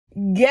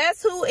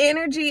Guess who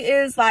energy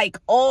is like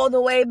all the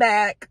way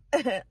back?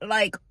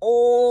 Like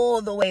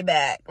all the way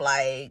back.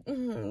 Like,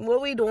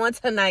 what we doing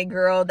tonight,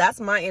 girl? That's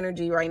my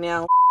energy right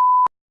now.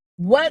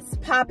 What's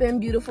poppin',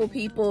 beautiful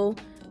people?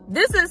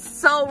 This is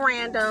so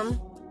random,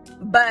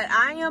 but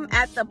I am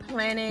at the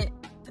Planet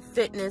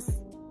Fitness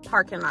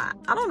parking lot.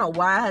 I don't know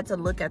why I had to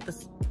look at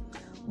this.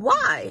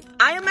 Why?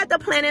 I am at the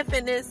Planet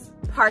Fitness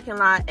parking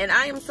lot and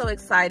I am so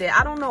excited.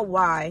 I don't know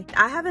why.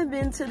 I haven't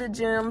been to the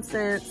gym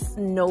since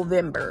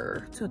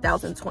November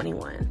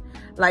 2021.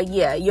 Like,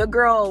 yeah, your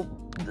girl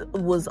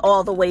was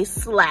all the way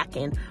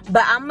slacking,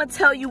 but I'm gonna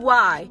tell you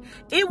why.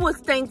 It was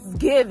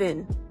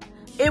Thanksgiving.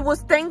 It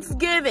was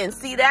Thanksgiving.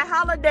 See, that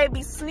holiday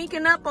be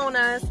sneaking up on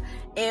us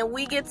and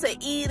we get to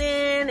eating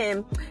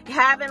and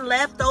having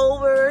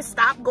leftovers,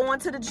 stop going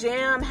to the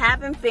gym,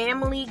 having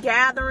family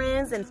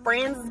gatherings and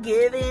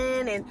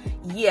Friendsgiving, and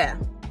yeah,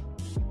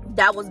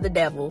 that was the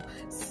devil.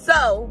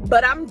 So,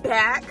 but I'm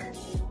back.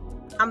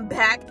 I'm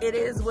back. It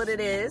is what it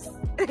is.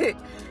 It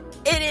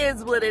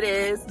is what it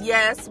is.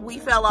 Yes, we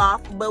fell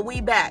off, but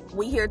we back.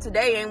 We here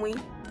today, ain't we?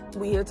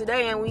 We here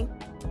today, ain't we?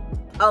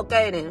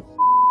 Okay then.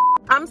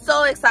 I'm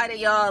so excited,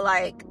 y'all.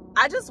 Like,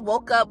 I just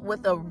woke up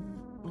with an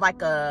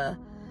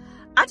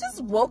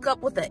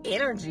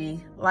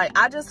energy. Like,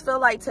 I just feel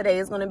like today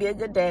is going to be a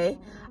good day.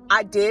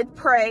 I did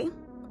pray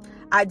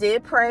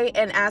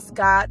and ask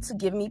God to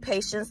give me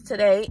patience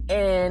today.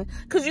 And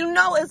because you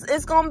know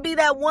it's going to be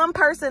that one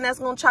person that's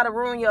going to try to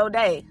ruin your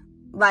day.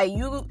 Like,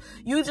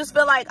 you just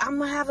feel like I'm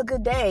going to have a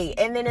good day.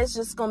 And then it's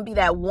just going to be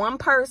that one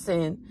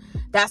person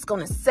that's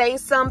going to say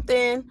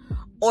something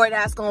or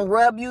that's going to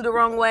rub you the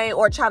wrong way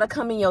or try to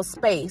come in your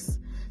space.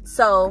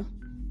 So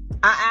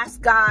I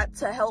asked God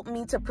to help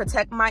me to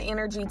protect my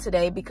energy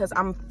today because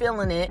I'm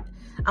feeling it.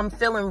 I'm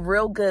feeling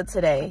real good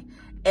today.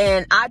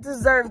 And I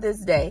deserve this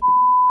day.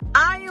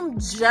 I am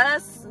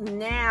just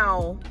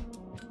now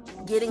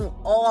getting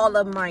all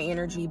of my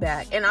energy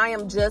back. And I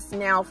am just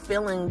now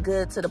feeling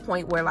good to the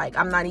point where, like,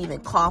 I'm not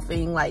even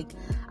coughing. Like,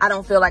 I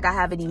don't feel like I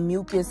have any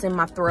mucus in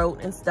my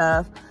throat and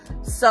stuff.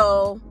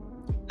 So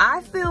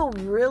I feel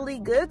really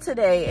good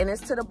today. And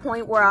it's to the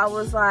point where I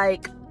was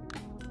like,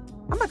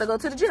 I'm about to go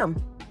to the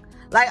gym.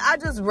 Like, I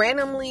just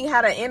randomly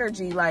had an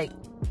energy. Like,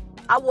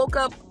 I woke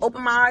up,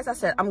 opened my eyes, I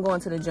said, I'm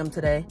going to the gym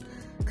today.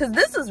 Because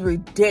this is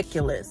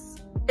ridiculous.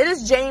 It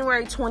is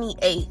January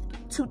 28th,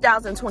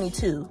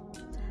 2022.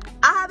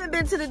 I haven't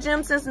been to the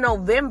gym since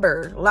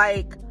November.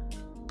 Like,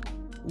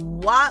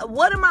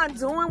 what am I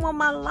doing with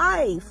my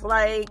life?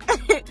 Like,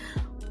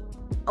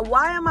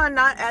 why am I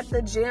not at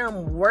the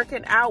gym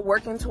working out,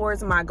 working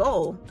towards my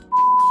goal?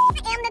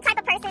 I am the type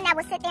of person that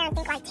would sit there and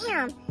think like,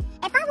 damn,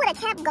 if I would have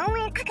kept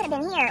going, I could have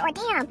been here. Or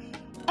damn,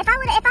 if I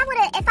would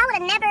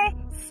have never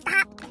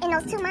stopped in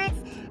those 2 months,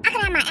 I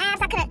could have my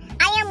abs.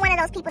 I am one of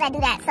those people that do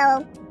that.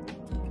 So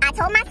I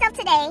told myself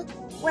today,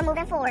 we're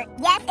moving forward.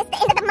 Yes, it's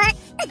the end of the month.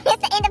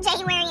 It's the end of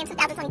January in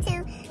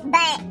 2022,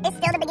 but it's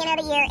still the beginning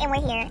of the year and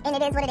we're here. And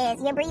it is what it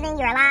is. You're breathing,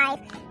 you're alive.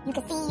 You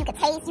can see, you can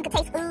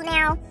taste food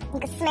now. You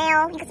can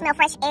smell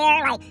fresh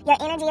air. Like, your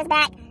energy is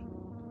back.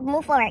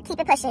 Move forward, keep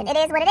it pushing. It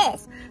is what it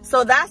is.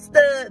 So that's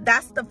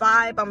the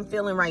vibe I'm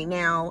feeling right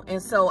now.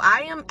 And so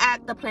I am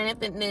at the Planet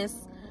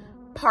Fitness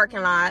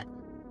parking lot,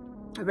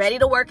 ready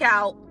to work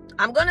out.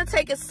 I'm gonna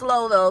take it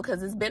slow though,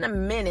 because it's been a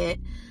minute.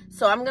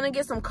 So I'm gonna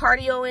get some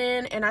cardio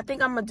in, and I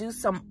think I'm gonna do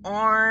some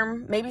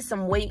maybe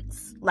some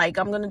weights. Like,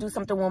 I'm gonna do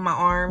something with my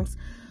arms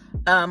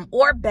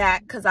or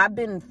back, because I've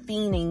been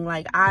fiending.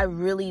 Like, I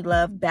really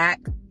love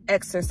back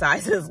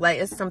exercises. Like,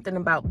 it's something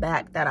about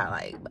back that I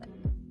like.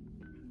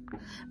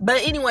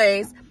 But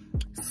anyways,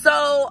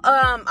 so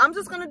I'm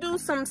just gonna do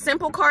some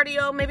simple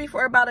cardio, maybe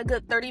for about a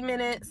good 30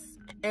 minutes.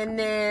 And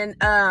then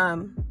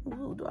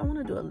ooh, do I want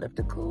to do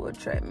elliptical or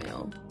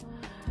treadmill?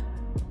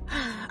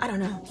 I don't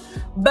know,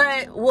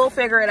 but we'll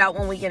figure it out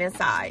when we get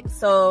inside.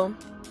 So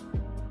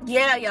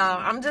yeah,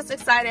 y'all, I'm just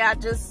excited. I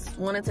just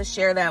wanted to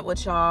share that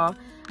with y'all.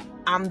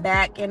 I'm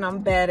back and I'm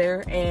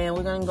better, and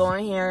we're gonna go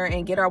in here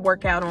and get our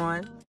workout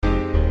on.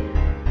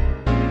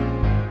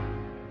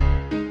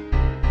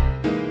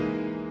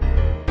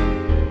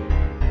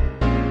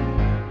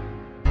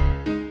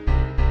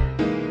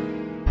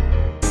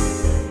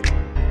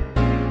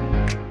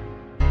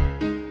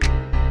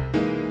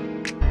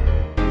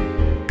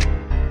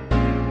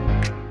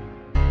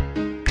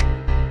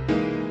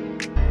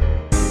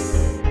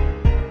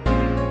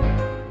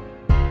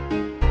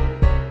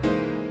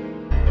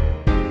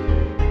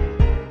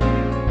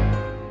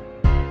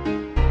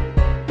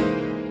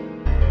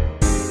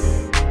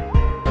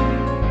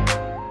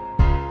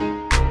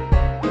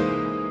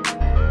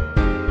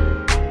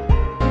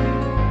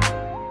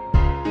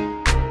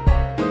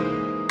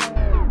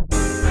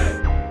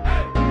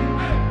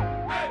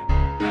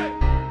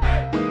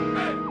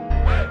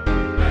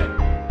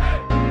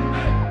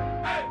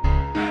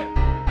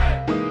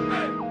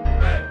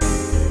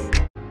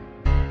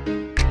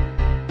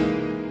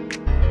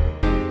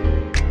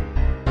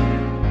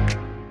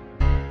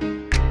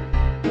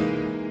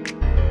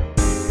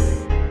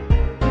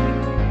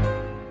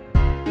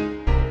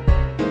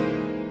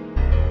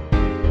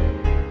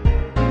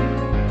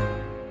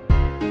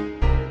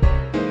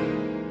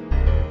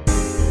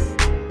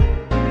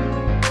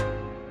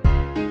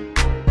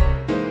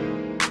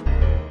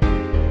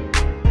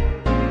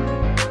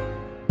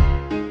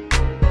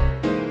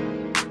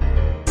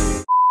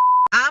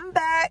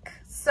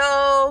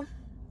 So,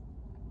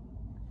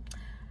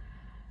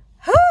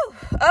 whew,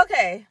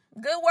 okay,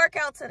 good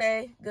workout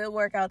today.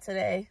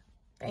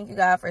 Thank you,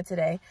 God, for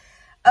today.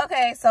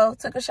 Okay, so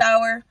took a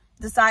shower,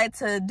 decided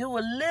to do a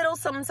little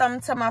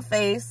something to my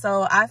face,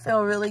 so I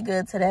feel really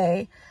good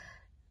today.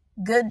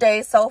 Good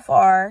day so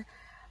far.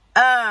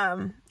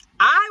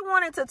 I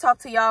wanted to talk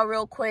to y'all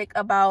real quick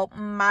about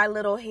my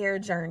little hair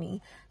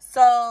journey.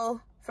 So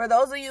for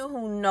those of you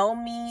who know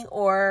me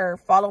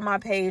or follow my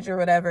page or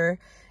whatever,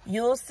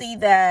 you'll see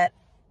that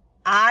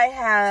I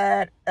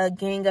had a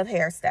gang of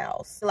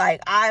hairstyles.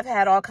 Like, I've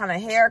had all kind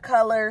of hair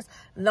colors,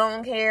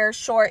 long hair,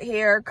 short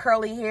hair,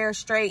 curly hair,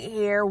 straight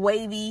hair,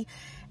 wavy.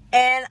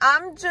 And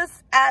I'm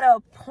just at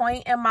a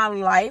point in my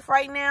life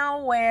right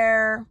now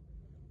where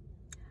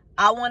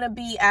I want to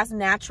be as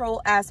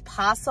natural as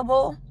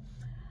possible.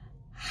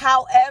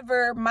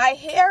 However, my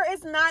hair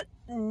is not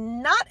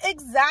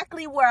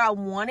exactly where I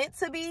want it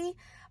to be.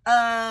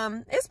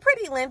 It's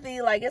pretty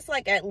lengthy. Like, it's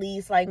like at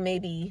least like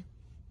maybe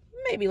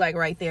like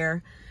right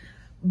there.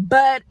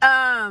 But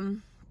honestly,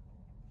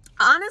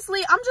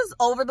 I'm just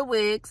over the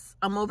wigs.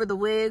 I'm over the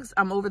wigs.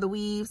 I'm over the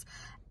weaves.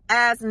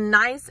 As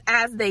nice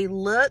as they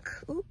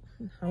look. Ooh,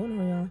 hold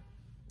on,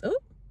 y'all. Ooh.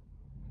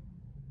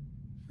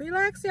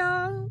 Relax,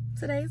 y'all.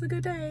 Today's a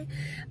good day.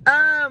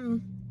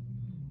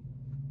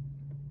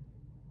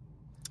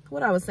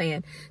 What I was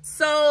saying.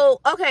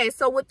 So, okay,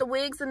 so with the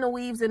wigs and the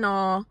weaves and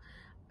all,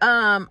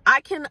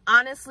 I can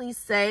honestly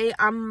say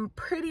I'm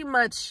pretty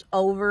much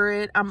over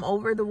it. I'm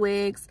over the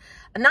wigs.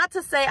 Not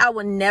to say I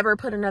would never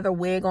put another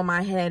wig on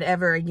my head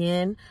ever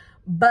again,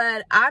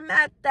 but I'm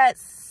at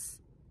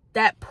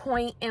that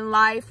point in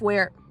life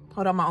where,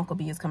 hold on, my Uncle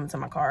B is coming to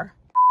my car.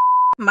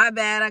 My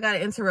bad, I got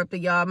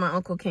interrupted, y'all. My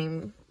uncle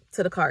came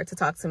to the car to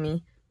talk to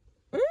me.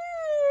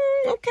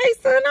 Okay,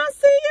 son, I'll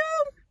see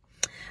you.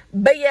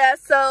 But yeah,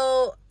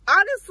 so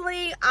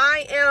honestly,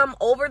 I am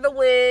over the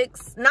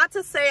wigs. Not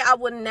to say I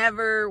would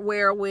never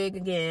wear a wig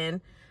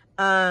again.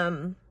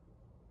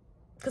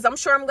 Because I'm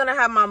sure I'm going to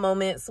have my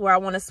moments where I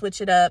want to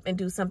switch it up and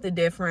do something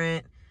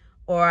different.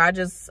 Or I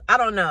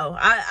don't know.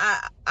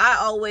 I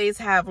always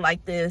have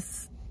like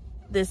this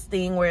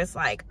thing where it's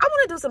like, I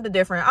want to do something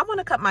different. I want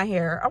to cut my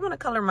hair. I want to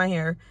color my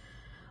hair.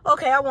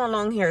 Okay, I want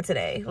long hair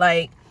today.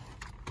 Like,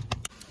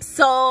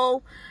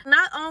 so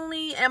not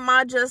only am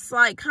I just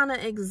like kind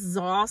of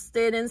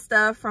exhausted and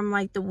stuff from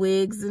like the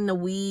wigs and the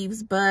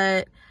weaves,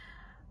 but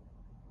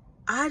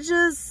I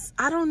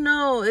don't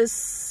know.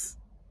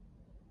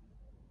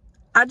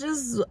 I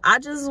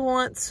just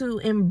want to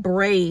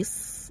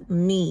embrace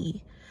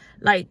me.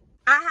 Like,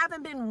 I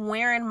haven't been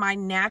wearing my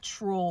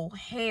natural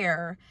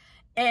hair,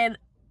 and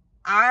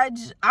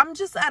I'm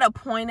just at a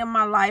point in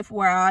my life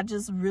where I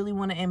just really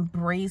want to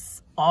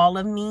embrace all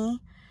of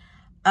me.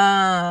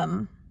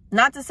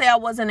 Not to say I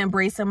wasn't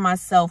embracing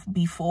myself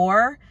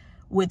before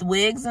with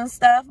wigs and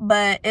stuff,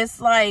 but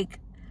it's like,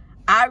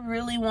 I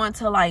really want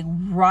to like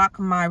rock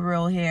my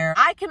real hair.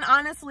 I can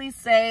honestly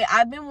say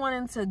I've been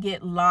wanting to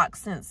get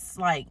locks since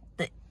like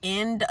the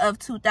end of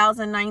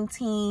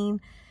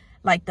 2019,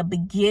 like the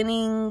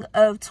beginning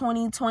of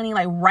 2020,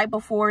 like right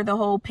before the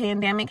whole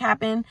pandemic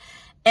happened.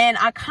 And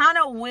I kind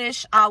of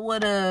wish I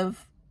would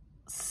have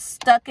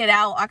stuck it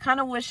out. I kind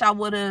of wish I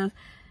would have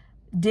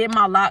did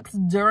my locks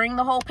during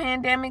the whole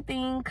pandemic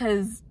thing,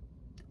 because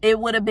it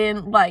would have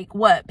been like,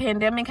 what,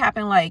 pandemic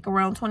happened like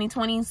around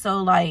 2020,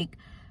 so like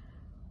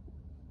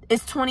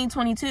it's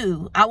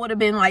 2022. I would have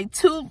been like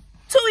two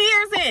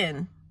years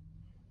in,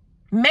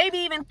 maybe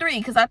even 3,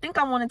 because I think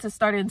I wanted to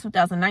start it in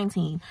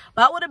 2019,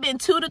 but I would have been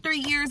 2 to 3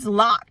 years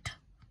locked.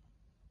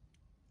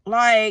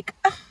 Like,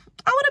 I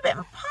would have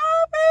been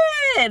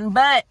popping,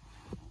 but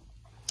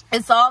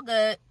it's all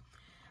good.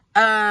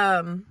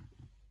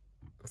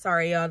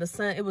 Sorry, y'all, the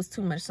sun, it was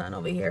too much sun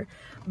over here,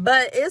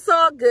 but it's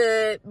all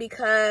good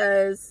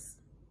because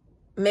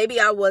maybe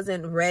I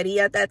wasn't ready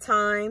at that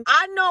time.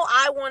 I know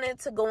I wanted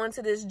to go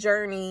into this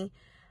journey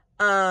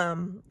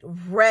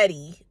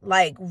ready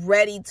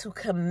to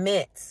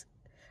commit.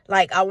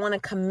 Like, I want to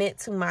commit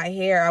to my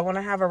hair. I want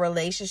to have a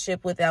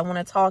relationship with it. I want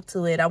to talk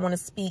to it. I want to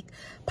speak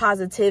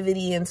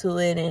positivity into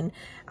it, and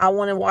I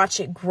want to watch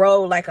it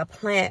grow like a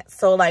plant.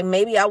 So like,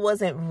 maybe I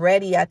wasn't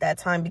ready at that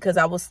time because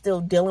I was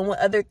still dealing with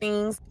other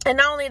things. And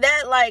not only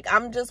that, like,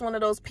 I'm just one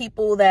of those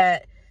people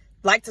that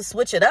like to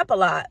switch it up a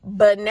lot.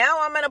 But now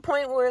I'm at a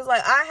point where it's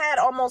like, I had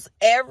almost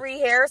every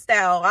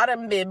hairstyle. I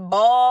done been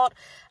bald.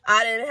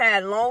 I done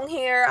had long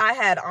hair. I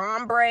had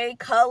ombre,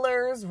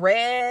 colors,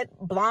 red,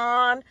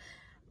 blonde,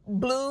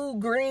 blue,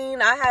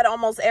 green. I had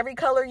almost every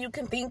color you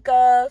can think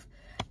of.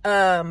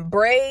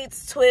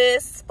 Braids,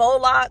 twists,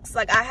 faux locks.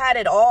 Like, I had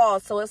it all.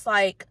 So it's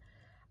like,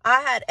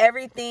 I had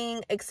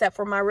everything except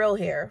for my real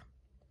hair.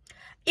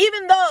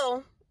 Even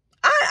though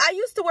I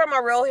used to wear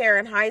my real hair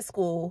in high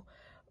school,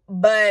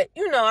 but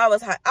you know, I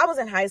was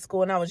in high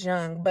school and I was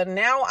young. But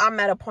now I'm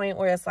at a point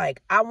where it's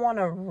like, I want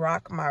to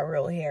rock my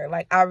real hair.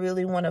 Like, I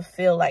really want to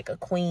feel like a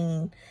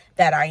queen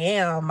that I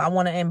am. I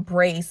want to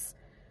embrace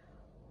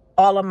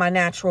all of my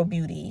natural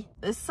beauty.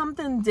 There's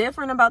something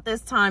different about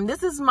this time.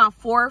 This is my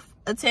 4th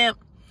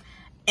attempt,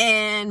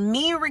 And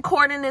me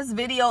recording this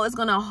video is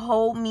gonna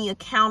hold me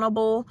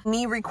accountable.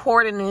 Me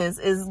recording this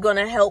is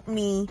gonna help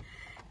me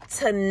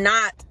to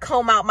not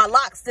comb out my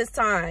locks this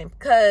time,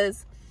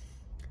 because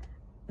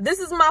this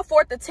is my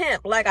 4th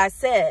attempt. Like I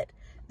said,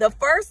 the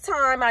first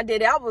time I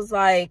did it, I was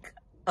like,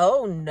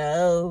 oh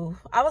no.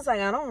 I was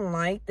like, I don't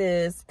like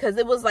this, because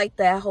it was like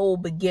that whole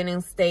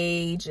beginning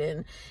stage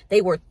and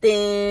they were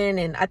thin,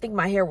 and I think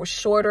my hair was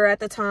shorter at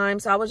the time.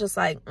 So I was just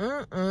like,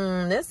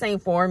 this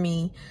ain't for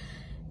me.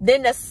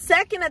 Then the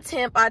second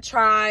attempt I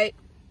tried,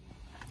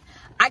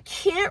 I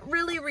can't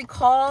really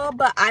recall,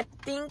 but I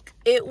think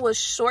it was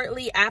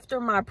shortly after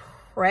my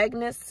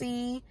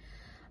pregnancy.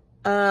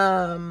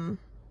 So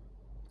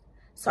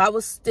I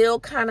was still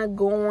kind of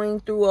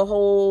going through a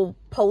whole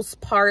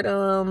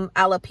postpartum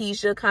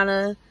alopecia kind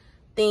of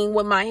thing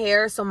with my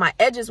hair. So my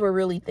edges were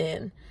really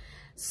thin.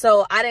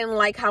 So I didn't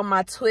like how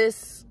my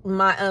twists,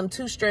 my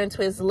 2-strand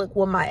twists look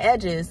with my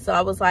edges. So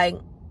I was like,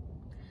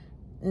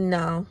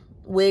 no,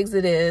 wigs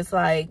it is.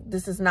 Like,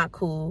 this is not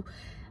cool.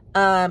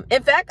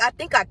 In fact, I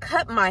think I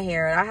cut my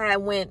hair. I had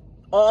went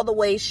all the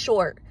way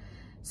short.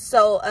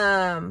 So,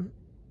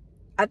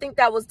 I think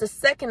that was the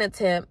second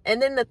attempt. And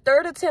then the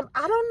third attempt,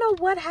 I don't know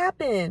what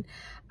happened.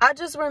 I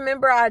just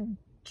remember I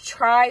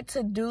tried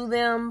to do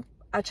them.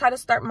 I tried to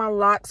start my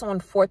locks on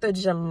 4th of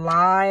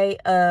July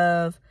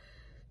of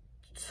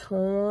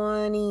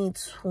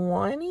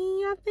 2020,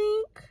 I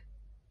think.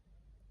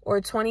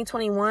 Or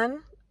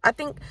 2021. I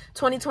think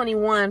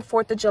 2021,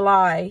 4th of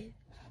July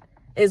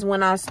is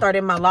when I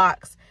started my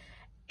locks.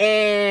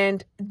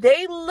 And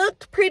they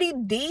looked pretty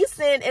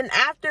decent. And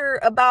after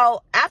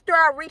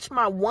I reached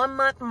my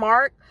 1-month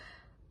mark,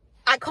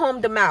 I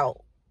combed them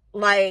out.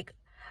 Like,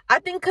 I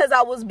think because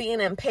I was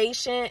being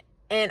impatient,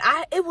 and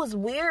it was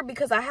weird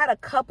because I had a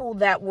couple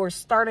that were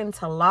starting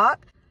to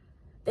lock.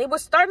 They were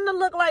starting to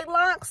look like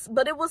locks,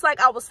 but it was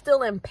like I was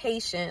still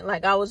impatient.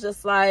 Like, I was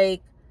just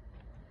like,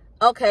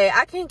 okay,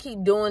 I can't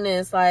keep doing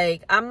this.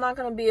 Like, I'm not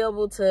going to be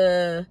able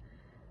to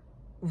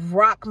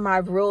rock my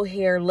real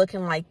hair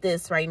looking like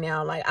this right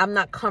now. Like, I'm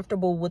not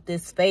comfortable with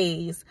this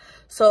phase.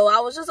 So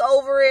I was just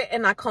over it,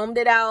 and I combed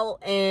it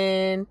out,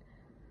 and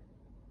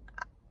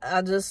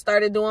I just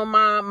started doing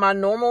my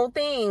normal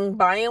thing,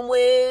 buying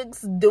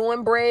wigs,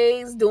 doing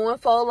braids, doing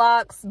faux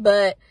locks.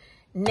 But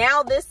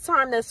now this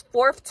time, this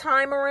 4th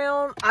time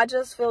around, I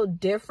just feel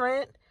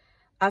different.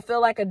 I feel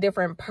like a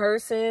different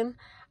person.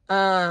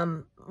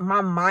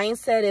 My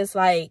mindset is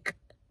like,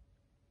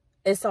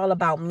 it's all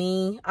about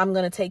me. I'm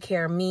going to take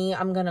care of me.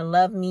 I'm going to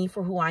love me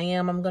for who I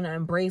am. I'm going to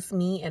embrace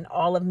me and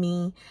all of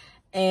me.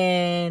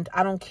 And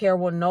I don't care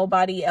what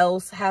nobody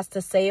else has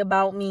to say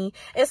about me.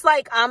 It's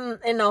like I'm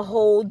in a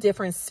whole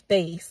different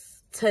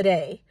space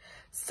today.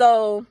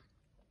 So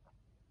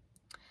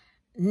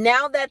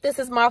now that this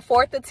is my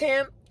 4th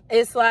attempt,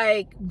 it's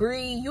like,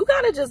 Bree, you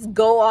got to just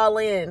go all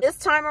in. This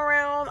time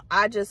around,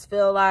 I just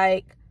feel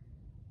like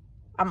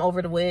I'm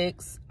over the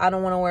wigs. I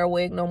don't want to wear a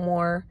wig no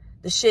more.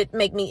 The shit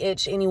make me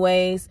itch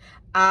anyways.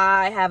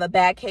 I have a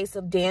bad case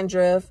of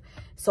dandruff,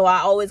 so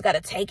I always got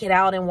to take it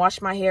out and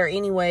wash my hair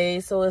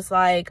anyway. So it's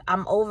like,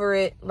 I'm over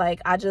it.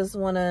 Like, I just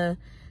want to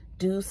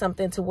do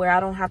something to where I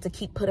don't have to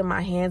keep putting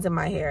my hands in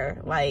my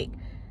hair. Like,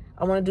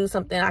 I want to do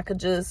something I could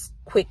just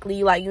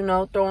quickly, like, you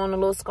know, throw on a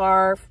little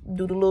scarf,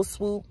 do the little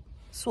swoop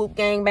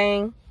gang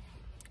bang,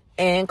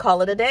 and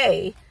call it a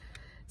day.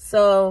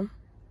 So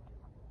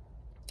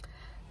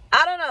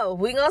I don't know.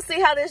 We're going to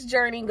see how this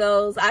journey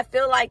goes. I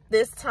feel like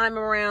this time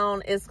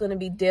around it's going to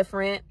be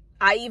different.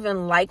 I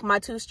even like my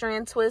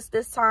 2-strand twist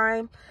this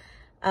time.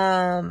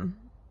 But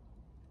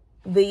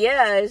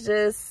yeah, it's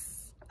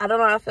just, I don't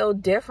know. I feel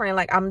different.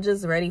 Like, I'm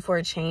just ready for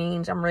a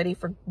change. I'm ready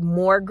for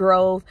more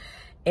growth.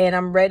 And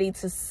I'm ready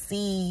to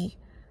see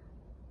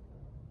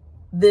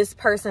this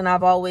person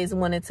I've always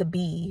wanted to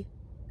be,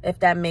 if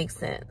that makes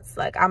sense.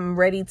 Like, I'm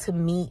ready to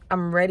be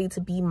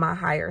my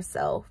higher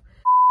self.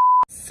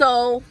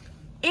 So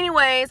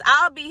anyways,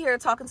 I'll be here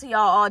talking to y'all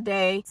all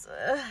day.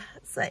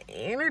 It's an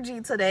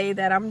energy today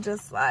that I'm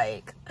just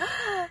like,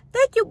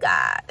 thank you,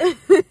 God.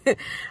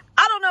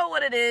 I don't know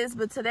what it is,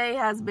 but today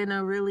has been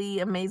a really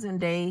amazing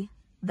day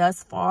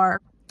thus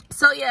far.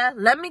 So yeah,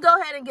 let me go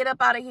ahead and get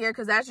up out of here,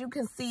 because as you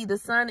can see, the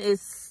sun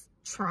is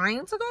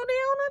trying to go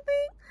down, I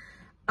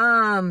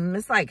think.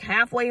 It's like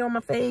halfway on my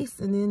face,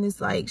 and then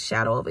it's like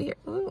shadow over here.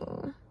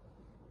 Ooh,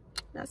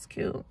 that's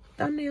cute.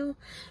 Thumbnail.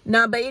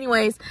 No, but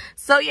anyways,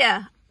 so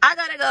yeah, I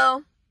gotta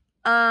go.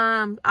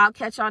 I'll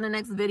catch y'all in the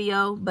next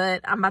video,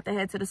 but I'm about to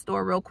head to the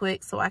store real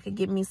quick so I can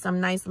get me some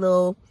nice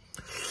little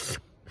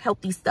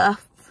healthy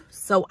stuff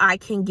so I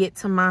can get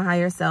to my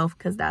higher self,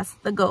 because that's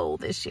the goal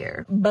this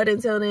year. But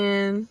until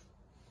then,